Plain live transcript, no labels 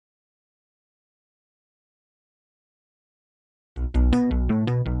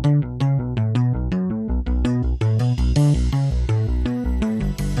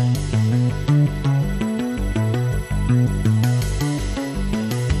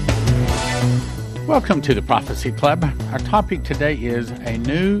Welcome to the Prophecy Club. Our topic today is a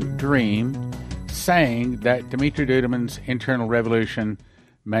new dream saying that Dumitru Duduman's internal revolution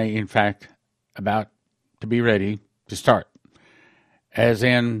may, in fact, about to be ready to start, as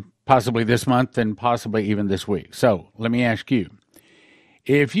in possibly this month and possibly even this week. So let me ask you,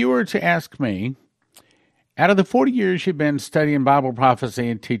 if you were to ask me, out of the 40 years you've been studying Bible prophecy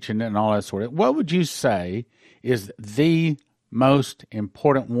and teaching and all that sort of, what would you say is the most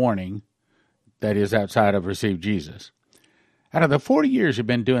important warning that is outside of receive Jesus? Out of the 40 years you've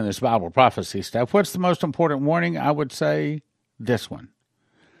been doing this Bible prophecy stuff, what's the most important warning? I would say this one,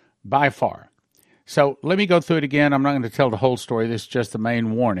 by far. So let me go through it again. I'm not going to tell the whole story. This is just the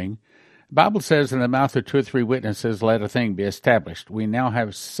main warning. The Bible says, in the mouth of 2 or 3 witnesses, let a thing be established. We now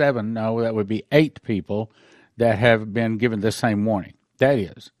have 7, no, that would be 8 people that have been given the same warning. That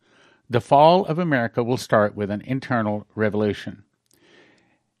is, the fall of America will start with an internal revolution.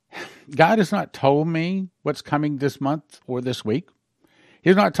 God has not told me what's coming this month or this week.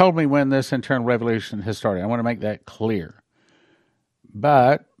 He's not told me when this internal revolution has started. I want to make that clear.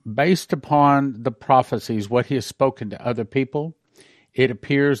 But based upon the prophecies, what he has spoken to other people, it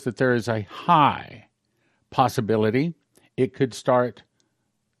appears that there is a high possibility it could start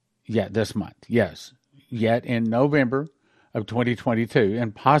yet this month. Yes, yet in November of 2022,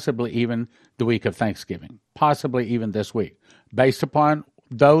 and possibly even the week of Thanksgiving, possibly even this week, based upon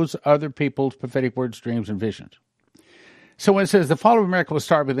those other people's prophetic words, dreams, and visions. So when it says the fall of America will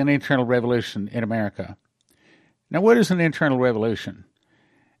start with an internal revolution in America. Now, what is an internal revolution?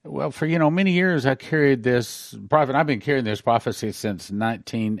 Well, for, many years I carried this prophet. I've been carrying this prophecy since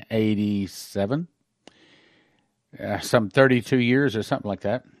 1987, some 32 years or something like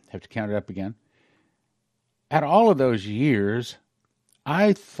that. Have to count it up again. Out of all of those years,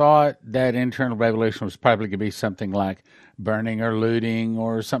 I thought that internal revolution was probably going to be something like burning or looting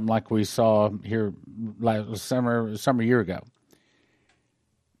or something like we saw here last summer year ago.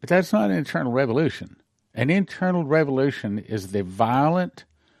 But that's not an internal revolution. An internal revolution is the violent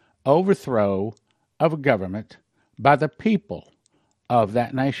overthrow of a government by the people of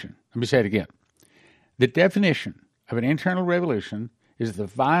that nation. Let me say it again. The definition of an internal revolution is the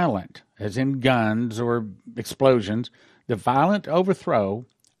violent, as in guns or explosions, the violent overthrow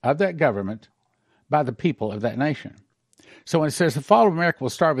of that government by the people of that nation. So when it says the fall of America will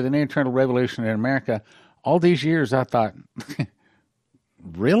start with an internal revolution in America, all these years I thought,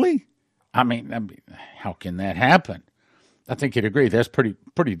 really? I mean, how can that happen? I think you'd agree that's pretty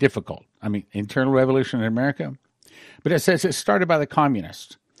difficult. I mean, internal revolution in America. But it says it started by the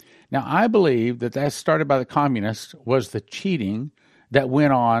communists. Now, I believe that started by the communists was the cheating that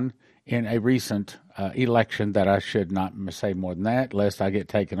went on in a recent election that I should not say more than that, lest I get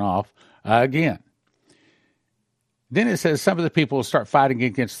taken off again. Then it says some of the people will start fighting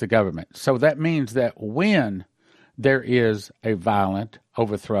against the government. So that means that when there is a violent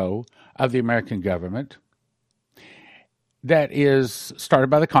overthrow of the American government that is started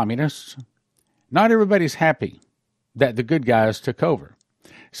by the communists, not everybody's happy that the good guys took over.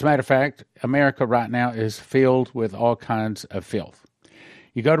 As a matter of fact, America right now is filled with all kinds of filth.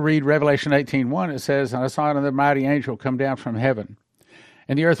 You go to read Revelation 18:1, it says, and I saw another mighty angel come down from heaven,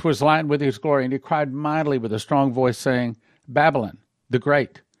 and the earth was lightened with his glory, and he cried mightily with a strong voice, saying, Babylon, the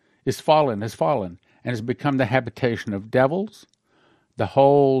great, is fallen, and has become the habitation of devils, the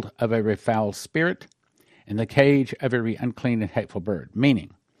hold of every foul spirit, and the cage of every unclean and hateful bird.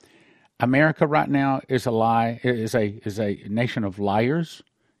 Meaning, America right now is a nation of liars,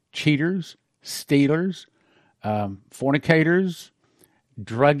 cheaters, stealers, fornicators,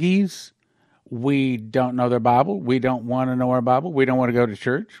 druggies. We don't know their Bible. We don't want to know our Bible. We don't want to go to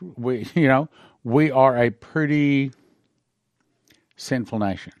church. We are a pretty sinful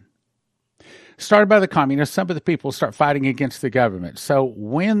nation. Started by the communists, some of the people start fighting against the government. So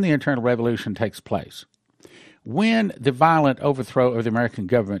when the internal revolution takes place, when the violent overthrow of the American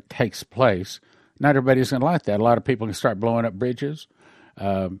government takes place, not everybody's going to like that. A lot of people can start blowing up bridges,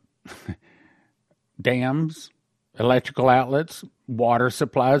 dams, electrical outlets, water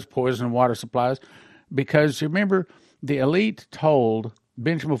supplies, poison water supplies, because you remember the elite told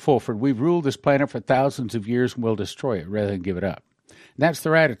Benjamin Fulford, we've ruled this planet for thousands of years and we'll destroy it rather than give it up. And that's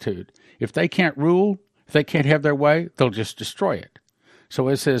their attitude. If they can't rule, if they can't have their way, they'll just destroy it. So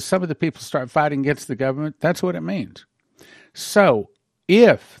it says some of the people start fighting against the government. That's what it means. So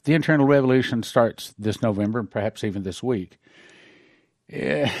if the internal revolution starts this November, and perhaps even this week,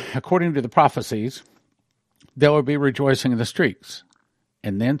 according to the prophecies, there will be rejoicing in the streets,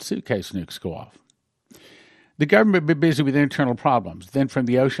 and then suitcase nukes go off. The government would be busy with internal problems. Then from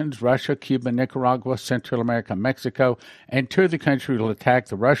the oceans, Russia, Cuba, Nicaragua, Central America, Mexico, and two of the countries will attack.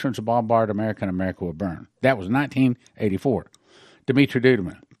 The Russians will bombard America, and America will burn. That was 1984. Dumitru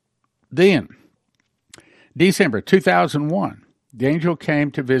Duduman. Then, December 2001, the angel came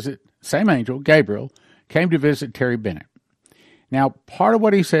to visit, same angel, Gabriel, came to visit Terry Bennett. Now, part of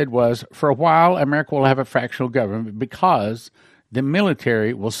what he said was, for a while, America will have a fractional government because the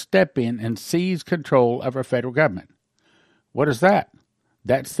military will step in and seize control of our federal government. What is that?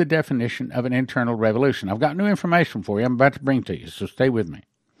 That's the definition of an internal revolution. I've got new information for you I'm about to bring to you, so stay with me.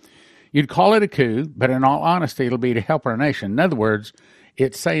 You'd call it a coup, but in all honesty, it'll be to help our nation. In other words,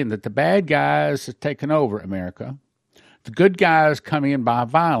 it's saying that the bad guys have taken over America. The good guys come in by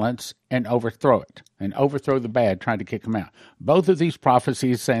violence and overthrow it, and overthrow the bad, trying to kick them out. Both of these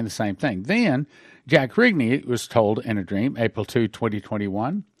prophecies saying the same thing. Then, Jack Rigney was told in a dream, April 2,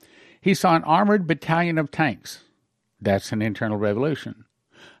 2021, he saw an armored battalion of tanks. That's an internal revolution.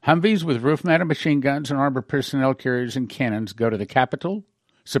 Humvees with roof-mounted machine guns and armored personnel carriers and cannons go to the Capitol,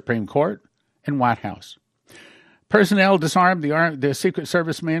 Supreme Court, and White House. Personnel disarmed the Secret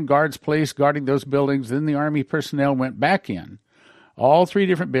Service men, guards, police guarding those buildings. Then the Army personnel went back in all three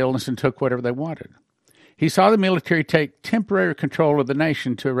different buildings and took whatever they wanted. He saw the military take temporary control of the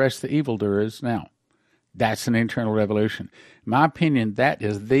nation to arrest the evildoers. Now, that's an internal revolution. In my opinion, that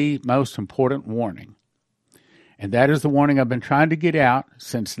is the most important warning. And that is the warning I've been trying to get out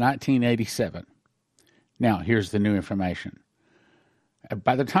since 1987. Now, here's the new information.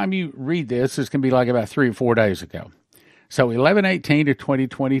 By the time you read this, it's going to be like about 3 or 4 days ago. So 11/18 to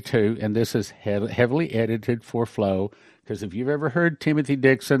 2022, and this is heavily edited for flow, because if you've ever heard Timothy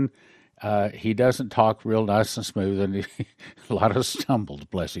Dixon, he doesn't talk real nice and smooth, and a lot of stumbles,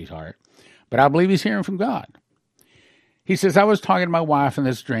 bless his heart. But I believe he's hearing from God. He says, I was talking to my wife in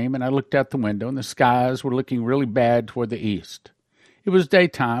this dream, and I looked out the window, and the skies were looking really bad toward the east. It was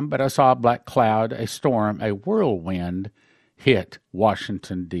daytime, but I saw a black cloud, a storm, a whirlwind hit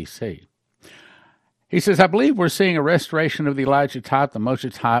Washington, D.C. He says, I believe we're seeing a restoration of the Elijah type, the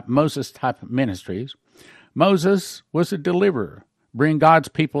Moses type ministries. Moses was a deliverer, bring God's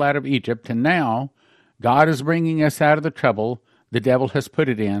people out of Egypt, and now God is bringing us out of the trouble the devil has put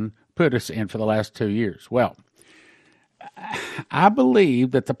us in for the last 2 years. Well, I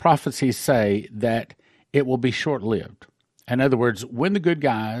believe that the prophecies say that it will be short-lived. In other words, when the good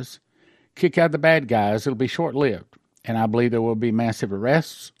guys kick out the bad guys, it'll be short-lived. And I believe there will be massive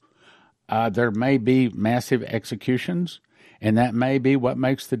arrests. There may be massive executions. And that may be what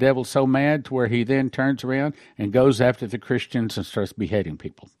makes the devil so mad to where he then turns around and goes after the Christians and starts beheading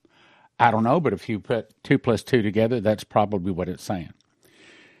people. I don't know, but if you put 2 plus 2 together, that's probably what it's saying.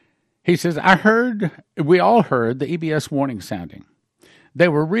 He says, we all heard the EBS warning sounding. They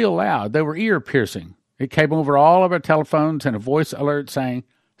were real loud. They were ear-piercing. It came over all of our telephones and a voice alert saying,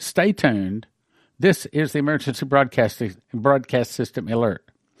 stay tuned. This is the emergency broadcast system alert.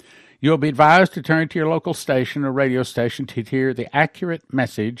 You'll be advised to turn to your local station or radio station to hear the accurate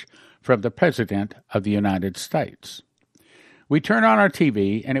message from the President of the United States. We turned on our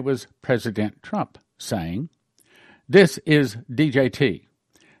TV, and it was President Trump saying, this is DJT,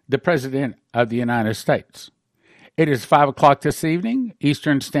 the President of the United States. It is 5 o'clock this evening,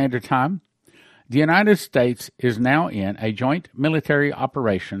 Eastern Standard Time. The United States is now in a joint military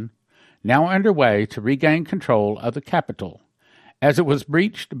operation now underway to regain control of the Capitol, as it was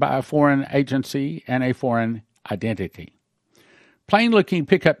breached by a foreign agency and a foreign identity. Plain-looking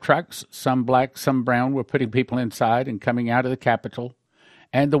pickup trucks, some black, some brown, were putting people inside and coming out of the Capitol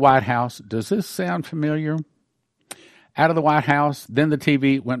and the White House. Does this sound familiar? Out of the White House, then the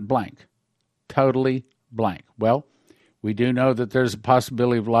TV went blank, totally blank. Well, we do know that there's a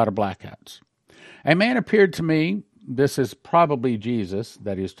possibility of a lot of blackouts. A man appeared to me. This is probably Jesus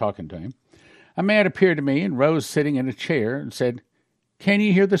that he was talking to him. A man appeared to me and rose sitting in a chair and said, can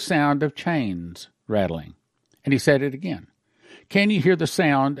you hear the sound of chains rattling? And he said it again. Can you hear the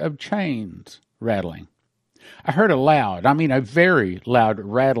sound of chains rattling? I heard a very loud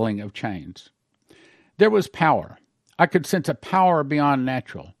rattling of chains. There was power. I could sense a power beyond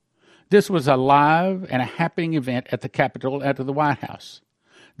natural. This was a live and a happening event at the Capitol and at the White House.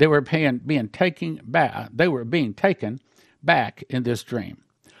 They were being taken back in this dream.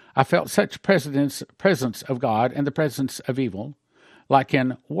 I felt such presence of God and the presence of evil, like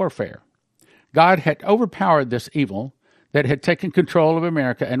in warfare. God had overpowered this evil that had taken control of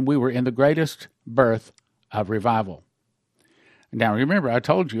America, and we were in the greatest birth of revival. Now, remember, I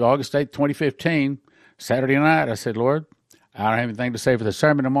told you, August 8th, 2015, Saturday night, I said, Lord, I don't have anything to say for the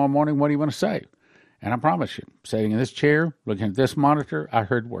sermon tomorrow morning. What do you want to say? And I promise you, sitting in this chair, looking at this monitor, I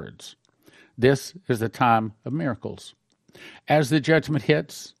heard words. This is the time of miracles. As the judgment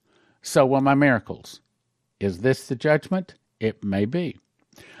hits, so will my miracles. Is this the judgment? It may be.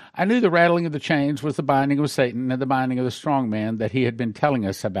 I knew the rattling of the chains was the binding of Satan and the binding of the strong man that he had been telling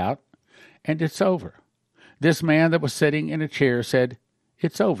us about, and it's over. This man that was sitting in a chair said,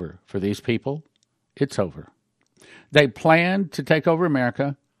 "It's over for these people. It's over." They planned to take over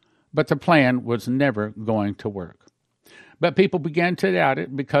America, but the plan was never going to work. But people began to doubt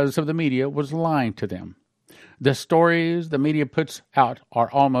it because of the media was lying to them. The stories the media puts out are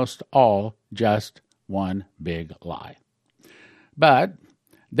almost all just one big lie. But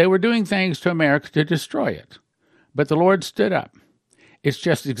they were doing things to America to destroy it. But the Lord stood up. It's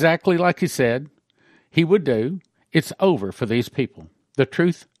just exactly like he said he would do. It's over for these people. The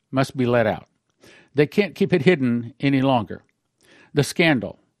truth must be let out. They can't keep it hidden any longer. The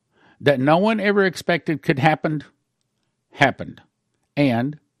scandal that no one ever expected could happen, happened.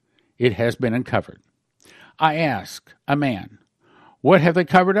 And it has been uncovered. I asked a man, "What have they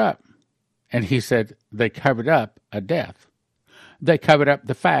covered up?" And he said, "They covered up a death. They covered up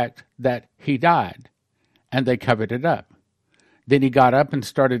the fact that he died, and they covered it up." Then he got up and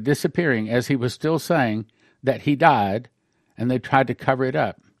started disappearing as he was still saying that he died, and they tried to cover it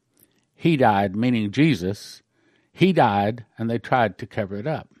up. He died, meaning Jesus. He died, and they tried to cover it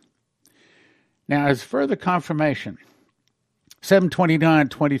up. Now, as further confirmation,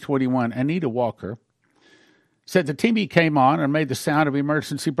 7/29/2021, Anita Walker said the TV came on and made the sound of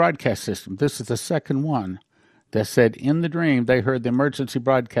emergency broadcast system. This is the second one that said in the dream they heard the emergency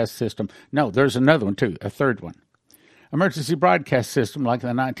broadcast system. No, there's another one too, a third one. Emergency broadcast system like in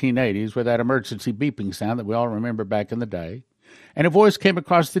the 1980s with that emergency beeping sound that we all remember back in the day. And a voice came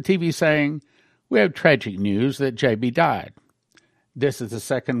across the TV saying, "We have tragic news that JB died." This is the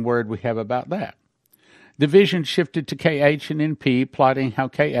second word we have about that. The vision shifted to KH and NP, plotting how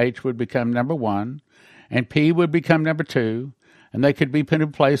KH would become number one and P would become number two, and they could be put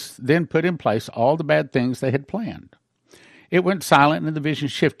in place all the bad things they had planned. It went silent, and the vision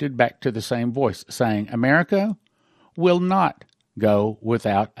shifted back to the same voice, saying, "America will not go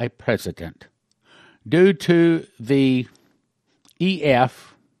without a president. Due to the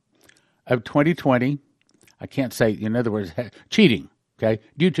EF of 2020, I can't say, in other words, cheating, okay?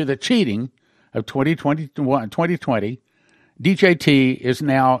 Due to the cheating of 2020, DJT is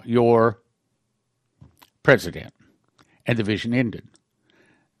now your president." And the vision ended.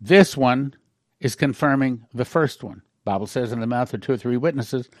 This one is confirming the first one. Bible says in the mouth of two or three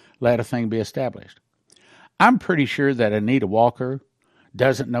witnesses, let a thing be established. I'm pretty sure that Anita Walker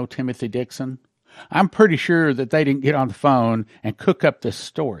doesn't know Timothy Dixon. I'm pretty sure that they didn't get on the phone and cook up this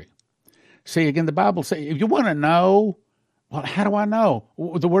story. See, again, the Bible says, if you want to know, well, how do I know?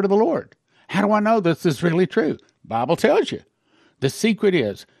 The word of the Lord. How do I know this is really true? The Bible tells you. The secret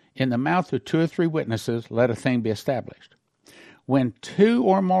is, in the mouth of two or three witnesses, let a thing be established. When two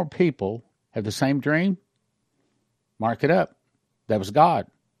or more people have the same dream, mark it up. That was God.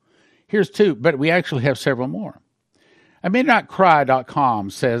 Here's two, but we actually have several more. MidnightCry.com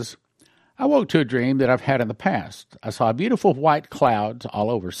says, I woke to a dream that I've had in the past. I saw beautiful white clouds all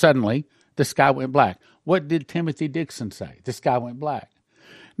over. Suddenly, the sky went black. What did Timothy Dixon say? The sky went black.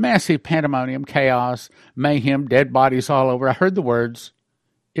 Massive pandemonium, chaos, mayhem, dead bodies all over. I heard the words,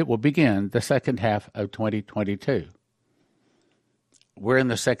 it will begin the second half of 2022. We're in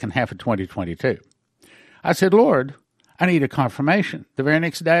the second half of 2022. I said, Lord, I need a confirmation. The very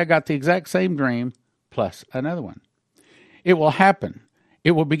next day, I got the exact same dream, plus another one. It will happen.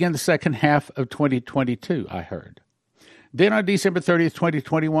 It will begin the second half of 2022, I heard. Then on December 30th,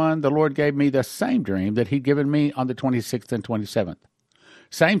 2021, the Lord gave me the same dream that he'd given me on the 26th and 27th.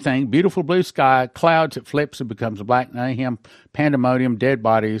 Same thing, beautiful blue sky, clouds, it flips and becomes black mayhem, pandemonium, dead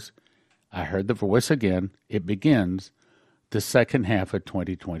bodies. I heard the voice again. It begins the second half of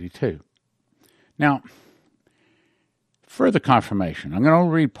 2022. Now, further confirmation. I'm going to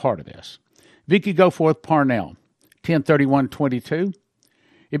read part of this. Vicky Goforth Parnell, 10/31/22.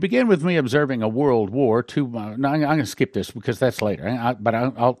 It began with me observing a world war. I'm going to skip this because that's later, but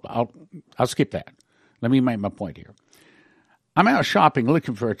I'll skip that. Let me make my point here. I'm out shopping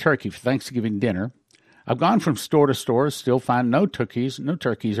looking for a turkey for Thanksgiving dinner. I've gone from store to store, still find no turkeys. No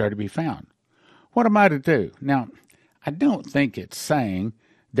turkeys are to be found. What am I to do? Now, I don't think it's saying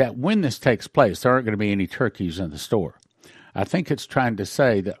that when this takes place, there aren't going to be any turkeys in the store. I think it's trying to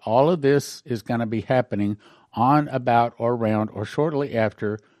say that all of this is going to be happening on, about, or around, or shortly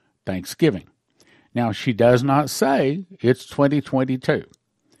after Thanksgiving. Now, she does not say it's 2022.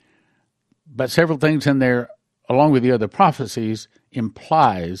 But several things in there, along with the other prophecies,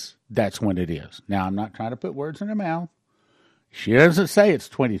 implies that's when it is. Now, I'm not trying to put words in her mouth. She doesn't say it's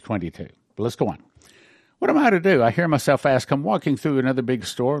 2022, But let's go on. What am I to do? I hear myself ask. I'm walking through another big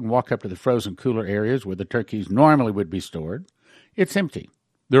store and walk up to the frozen cooler areas where the turkeys normally would be stored. It's empty.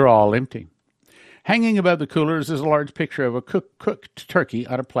 They're all empty. Hanging above the coolers is a large picture of a cooked turkey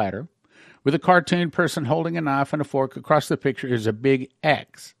on a platter. With a cartoon person holding a knife and a fork. Across the picture is a big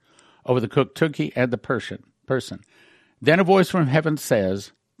X over the cooked turkey and the person. Then a voice from heaven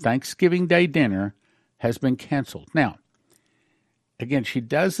says, Thanksgiving Day dinner has been canceled. Now, again, she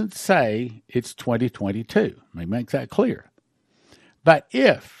doesn't say it's 2022. Let me make that clear. But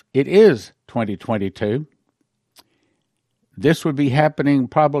if it is 2022, this would be happening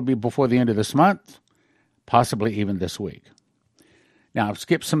probably before the end of this month, possibly even this week. Now, I've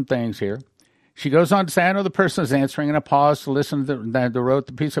skipped some things here. She goes on to say, I know the person is answering, and I pause to listen to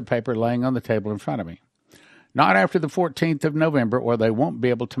the piece of paper laying on the table in front of me. Not after the 14th of November, or they won't be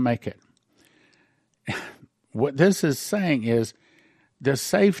able to make it. What this is saying is the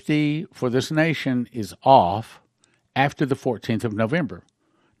safety for this nation is off after the 14th of November.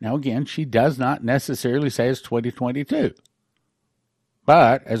 Now, again, she does not necessarily say it's 2022.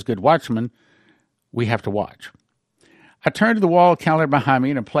 But, as good watchmen, we have to watch. I turn to the wall calendar behind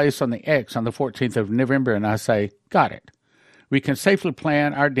me and a place on the X on the 14th of November, and I say, got it. We can safely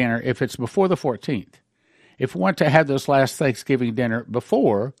plan our dinner if it's before the 14th. If we want to have this last Thanksgiving dinner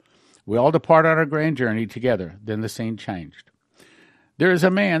before we all depart on our grand journey together, then the scene changed. There is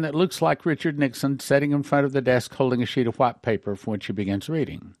a man that looks like Richard Nixon sitting in front of the desk holding a sheet of white paper from which he begins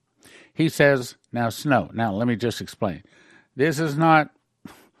reading. He says, now snow. Now let me just explain. This is not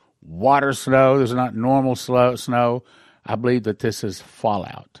water snow. This is not normal snow. I believe that this is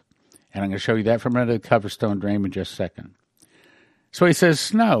fallout. And I'm going to show you that from another Coverstone dream in just a second. So he says,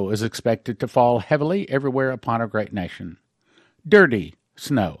 snow is expected to fall heavily everywhere upon our great nation. Dirty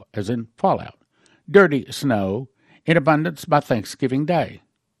snow, as in fallout. Dirty snow in abundance by Thanksgiving Day.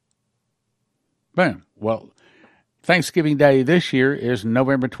 Boom. Well, Thanksgiving Day this year is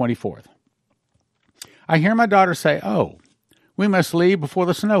November 24th. I hear my daughter say, oh, we must leave before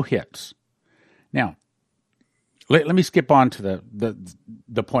the snow hits. Now, let me skip on to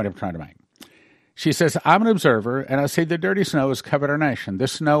the point I'm trying to make. She says, I'm an observer, and I see the dirty snow has covered our nation.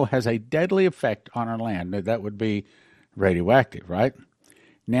 This snow has a deadly effect on our land. That would be radioactive, right?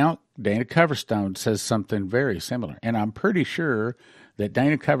 Now, Dana Coverstone says something very similar, and I'm pretty sure that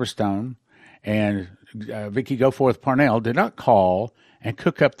Dana Coverstone and Vicky Goforth Parnell did not call and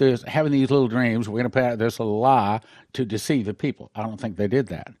cook up this, having these little dreams. We're going to put out this little lie to deceive the people. I don't think they did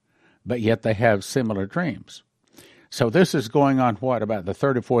that, but yet they have similar dreams. So this is going on, about the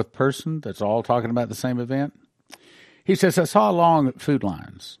 34th person that's all talking about the same event? He says, I saw long food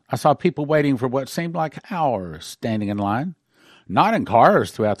lines. I saw people waiting for what seemed like hours standing in line. Not in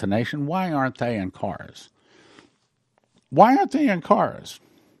cars throughout the nation. Why aren't they in cars? Why aren't they in cars?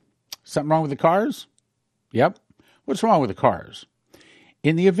 Something wrong with the cars? Yep. What's wrong with the cars?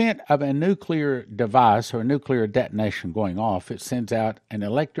 In the event of a nuclear device or a nuclear detonation going off, it sends out an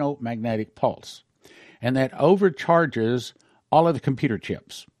electromagnetic pulse. And that overcharges all of the computer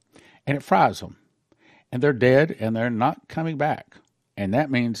chips. And it fries them. And they're dead, and they're not coming back. And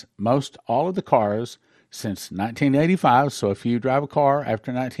that means most all of the cars since 1985, so if you drive a car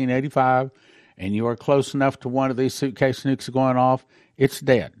after 1985, and you are close enough to one of these suitcase nukes going off, it's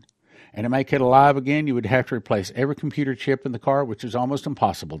dead. And to make it alive again, you would have to replace every computer chip in the car, which is almost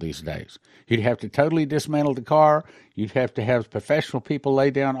impossible these days. You'd have to totally dismantle the car. You'd have to have professional people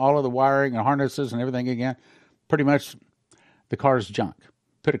lay down all of the wiring and harnesses and everything again. Pretty much the car's junk.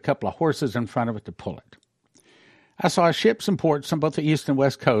 Put a couple of horses in front of it to pull it. I saw ships and ports on both the east and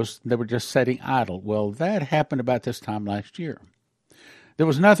west coast that were just sitting idle. Well, that happened about this time last year. There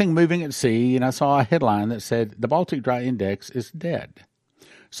was nothing moving at sea, and I saw a headline that said, the Baltic Dry Index is dead.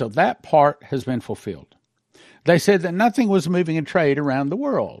 So that part has been fulfilled. They said that nothing was moving in trade around the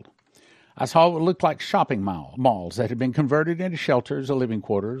world. I saw what looked like shopping malls that had been converted into shelters or living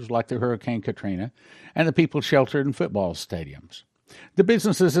quarters like the Hurricane Katrina, and the people sheltered in football stadiums. The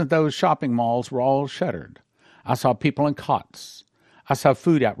businesses in those shopping malls were all shuttered. I saw people in cots. I saw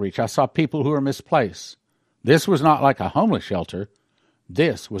food outreach. I saw people who were misplaced. This was not like a homeless shelter.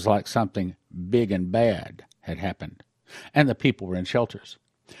 This was like something big and bad had happened, and the people were in shelters.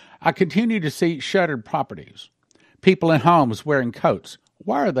 I continue to see shuttered properties, people in homes wearing coats.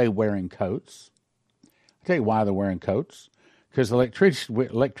 Why are they wearing coats? I'll tell you why they're wearing coats. Because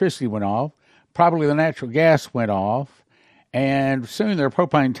electricity went off, probably the natural gas went off, and soon their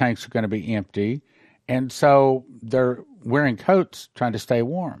propane tanks are going to be empty, and so they're wearing coats trying to stay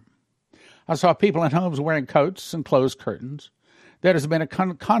warm. I saw people in homes wearing coats and closed curtains. That has been a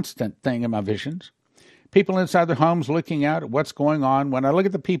constant thing in my visions. People inside their homes looking out at what's going on. When I look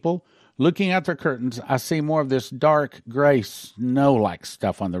at the people Looking out their curtains, I see more of this dark, gray, snow-like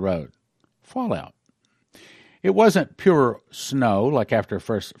stuff on the road. Fallout. It wasn't pure snow like after a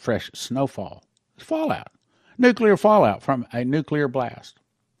first fresh snowfall. It's fallout. Nuclear fallout from a nuclear blast.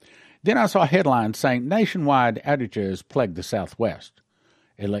 Then I saw headlines saying nationwide outages plague the Southwest.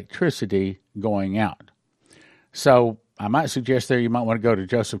 Electricity going out. So I might suggest there you might want to go to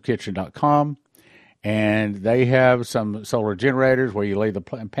josephkitchen.com, and they have some solar generators where you lay the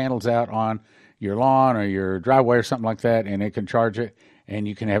panels out on your lawn or your driveway or something like that, and it can charge it, and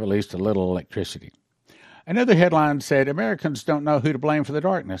you can have at least a little electricity. Another headline said, Americans don't know who to blame for the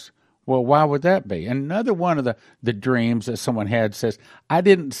darkness. Well, why would that be? Another one of the dreams that someone had says, I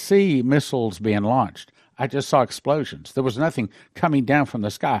didn't see missiles being launched. I just saw explosions. There was nothing coming down from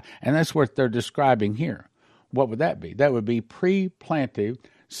the sky, and that's what they're describing here. What would that be? That would be pre-planted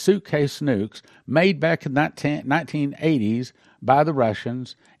suitcase nukes made back in the 1980s by the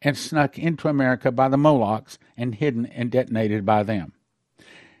Russians and snuck into America by the Molochs and hidden and detonated by them.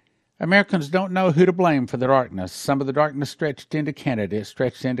 Americans don't know who to blame for the darkness. Some of the darkness stretched into Canada. It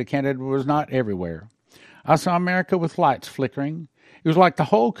stretched into Canada, but was not everywhere. I saw America with lights flickering. It was like the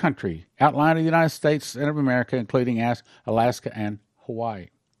whole country, outlining the United States and of America, including Alaska and Hawaii.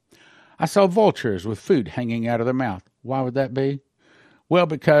 I saw vultures with food hanging out of their mouth. Why would that be? Well,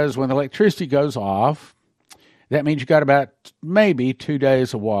 because when the electricity goes off, that means you got about maybe 2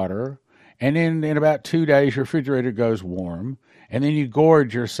 days of water, and then in about 2 days your refrigerator goes warm, and then you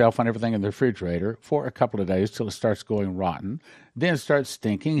gorge yourself on everything in the refrigerator for a couple of days till it starts going rotten. Then it starts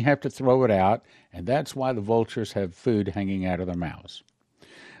stinking. You have to throw it out, and that's why the vultures have food hanging out of their mouths.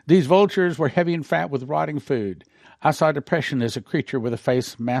 These vultures were heavy and fat with rotting food. I saw depression as a creature with a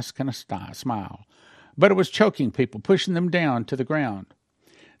face mask and a smile. But it was choking people, pushing them down to the ground.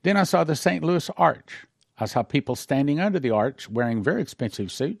 Then I saw the St. Louis Arch. I saw people standing under the arch wearing very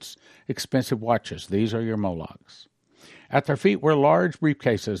expensive suits, expensive watches. These are your Molochs. At their feet were large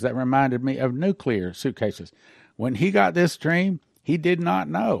briefcases that reminded me of nuclear suitcases. When he got this dream, he did not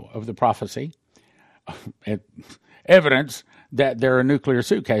know of the prophecy, evidence that there are nuclear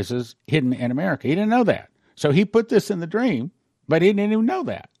suitcases hidden in America. He didn't know that. So he put this in the dream, but he didn't even know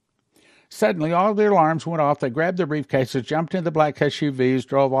that. Suddenly, all their alarms went off. They grabbed their briefcases, jumped into the black SUVs,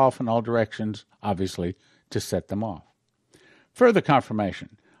 drove off in all directions, obviously, to set them off. Further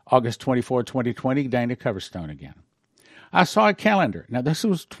confirmation, August 24, 2020, Dana Coverstone again. I saw a calendar. Now, this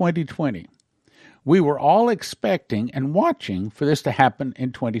was 2020. We were all expecting and watching for this to happen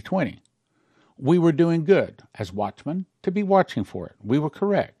in 2020. We were doing good as watchmen to be watching for it. We were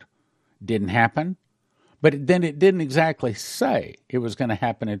correct. Didn't happen. But then it didn't exactly say it was going to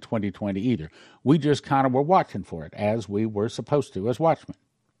happen in 2020 either. We just kind of were watching for it as we were supposed to as watchmen.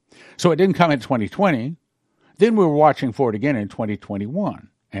 So it didn't come in 2020. Then we were watching for it again in 2021,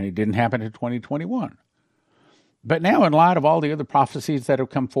 and it didn't happen in 2021. But now, in light of all the other prophecies that have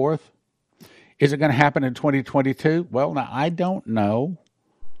come forth, is it going to happen in 2022? Well, now, I don't know.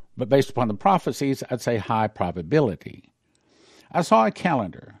 But based upon the prophecies, I'd say high probability. I saw a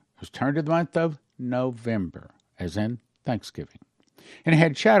calendar. It was turned to the month of November, as in Thanksgiving. And it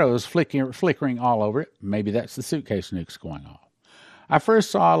had shadows flickering all over it. Maybe that's the suitcase nukes going off. I first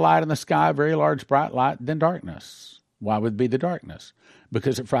saw a light in the sky, a very large bright light, then darkness. Why would it be the darkness?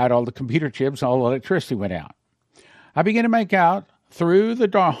 Because it fried all the computer chips, all the electricity went out. I began to make out through the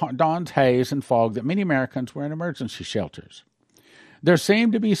dawn's haze and fog that many Americans were in emergency shelters. There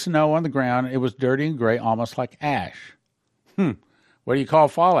seemed to be snow on the ground. It was dirty and gray, almost like ash. What do you call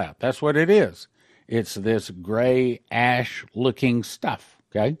fallout? That's what it is. It's this gray, ash-looking stuff,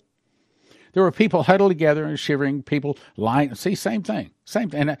 okay? There were people huddled together and shivering, people lying. See, same thing.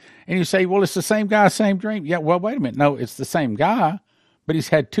 And you say, well, it's the same guy, same dream. Yeah, well, wait a minute. No, it's the same guy, but he's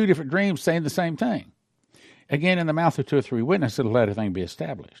had two different dreams saying the same thing. Again, in the mouth of two or three witnesses, it'll let a thing be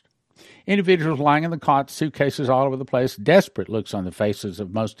established. Individuals lying in the cots, suitcases all over the place, desperate looks on the faces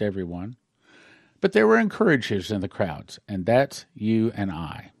of most everyone. But there were encouragers in the crowds, and that's you and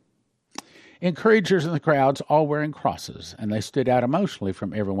I. Encouragers in the crowds all wearing crosses, and they stood out emotionally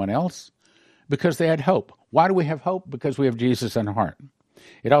from everyone else because they had hope. Why do we have hope? Because we have Jesus in our heart.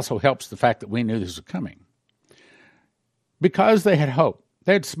 It also helps the fact that we knew this was coming. Because they had hope,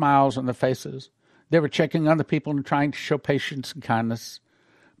 they had smiles on their faces. They were checking on the people and trying to show patience and kindness,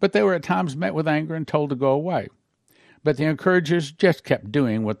 but they were at times met with anger and told to go away. But the encouragers just kept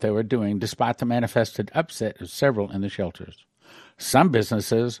doing what they were doing, despite the manifested upset of several in the shelters. Some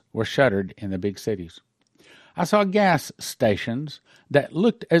businesses were shuttered in the big cities. I saw gas stations that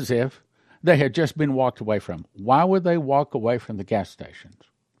looked as if they had just been walked away from. Why would they walk away from the gas stations?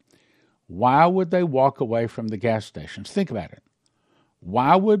 Why would they walk away from the gas stations? Think about it.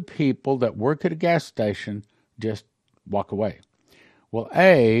 Why would people that work at a gas station just walk away? Well,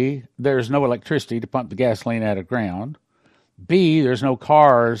 A, there's no electricity to pump the gasoline out of the ground. B, there's no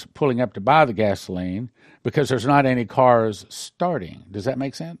cars pulling up to buy the gasoline because there's not any cars starting. Does that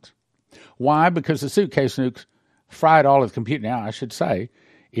make sense? Why? Because the Suitcase Nukes fried all of the computer. Now, I should say,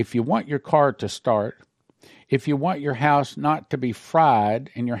 if you want your car to start, if you want your house not to be fried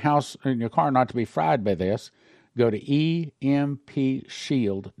and your car not to be fried by this, go to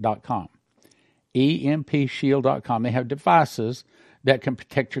empshield.com. empshield.com. They have devices that can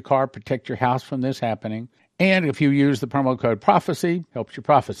protect your car, protect your house from this happening. And if you use the promo code PROPHECY, helps your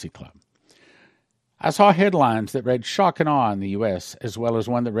Prophecy Club. I saw headlines that read shock and awe in the U.S., as well as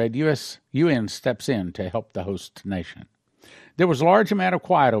one that read UN steps in to help the host nation. There was a large amount of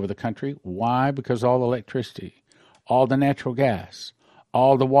quiet over the country. Why? Because all the electricity, all the natural gas,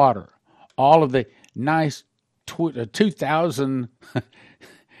 all the water, all of the nice 2,000,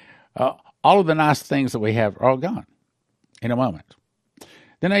 all of the nice things that we have are all gone in a moment.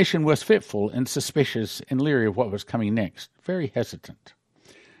 The nation was fitful and suspicious and leery of what was coming next, very hesitant.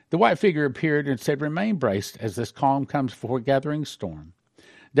 The white figure appeared and said, "Remain braced as this calm comes before a gathering storm,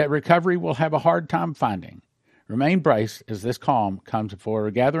 that recovery will have a hard time finding. Remain braced as this calm comes before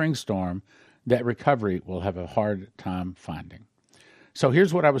a gathering storm, that recovery will have a hard time finding." So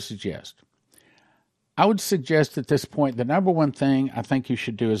here's what I would suggest. I would suggest at this point, the number one thing I think you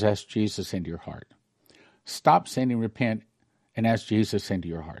should do is ask Jesus into your heart. Stop sinning, repent, and ask Jesus into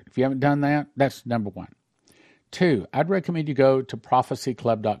your heart. If you haven't done that, that's number one. 2, I'd recommend you go to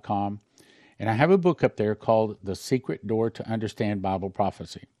prophecyclub.com, and I have a book up there called The Secret Door to Understand Bible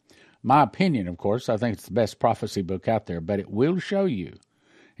Prophecy. My opinion, of course, I think it's the best prophecy book out there, but it will show you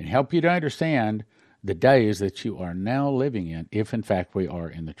and help you to understand the days that you are now living in, if in fact we are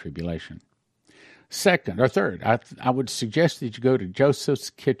in the tribulation. Third, I would suggest that you go to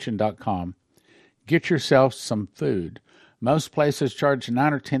josephskitchen.com, get yourself some food. Most places charge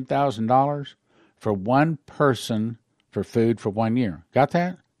 $9,000 or $10,000 for one person for food for 1 year. Got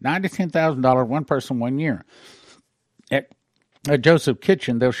that? $9,000 to $10,000, one person, 1 year. At Joseph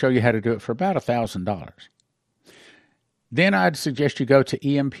Kitchen, they'll show you how to do it for about $1,000. Then I'd suggest you go to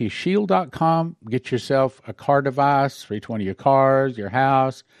empshield.com, get yourself a car device for each one of your cars, your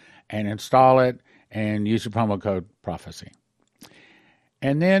house, and install it, and use the promo code PROPHECY.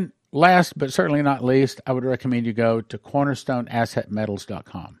 And then, last but certainly not least, I would recommend you go to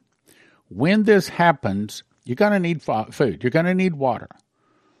cornerstoneassetmetals.com. When this happens, you're going to need food. You're going to need water.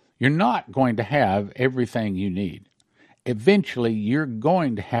 You're not going to have everything you need. Eventually, you're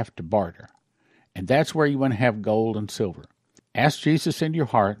going to have to barter. And that's where you want to have gold and silver. Ask Jesus into your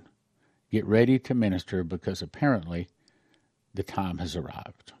heart. Get ready to minister, because apparently the time has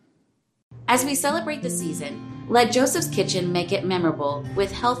arrived. As we celebrate the season, let Joseph's Kitchen make it memorable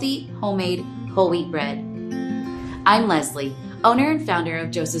with healthy, homemade, whole wheat bread. I'm Leslie, owner and founder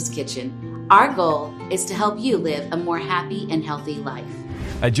of Joseph's Kitchen. Our goal is to help you live a more happy and healthy life.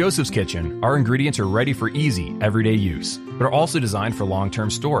 At Joseph's Kitchen, our ingredients are ready for easy, everyday use, but are also designed for long-term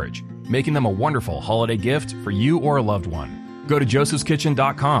storage, making them a wonderful holiday gift for you or a loved one. Go to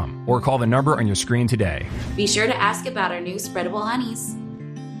josephskitchen.com or call the number on your screen today. Be sure to ask about our new spreadable honeys.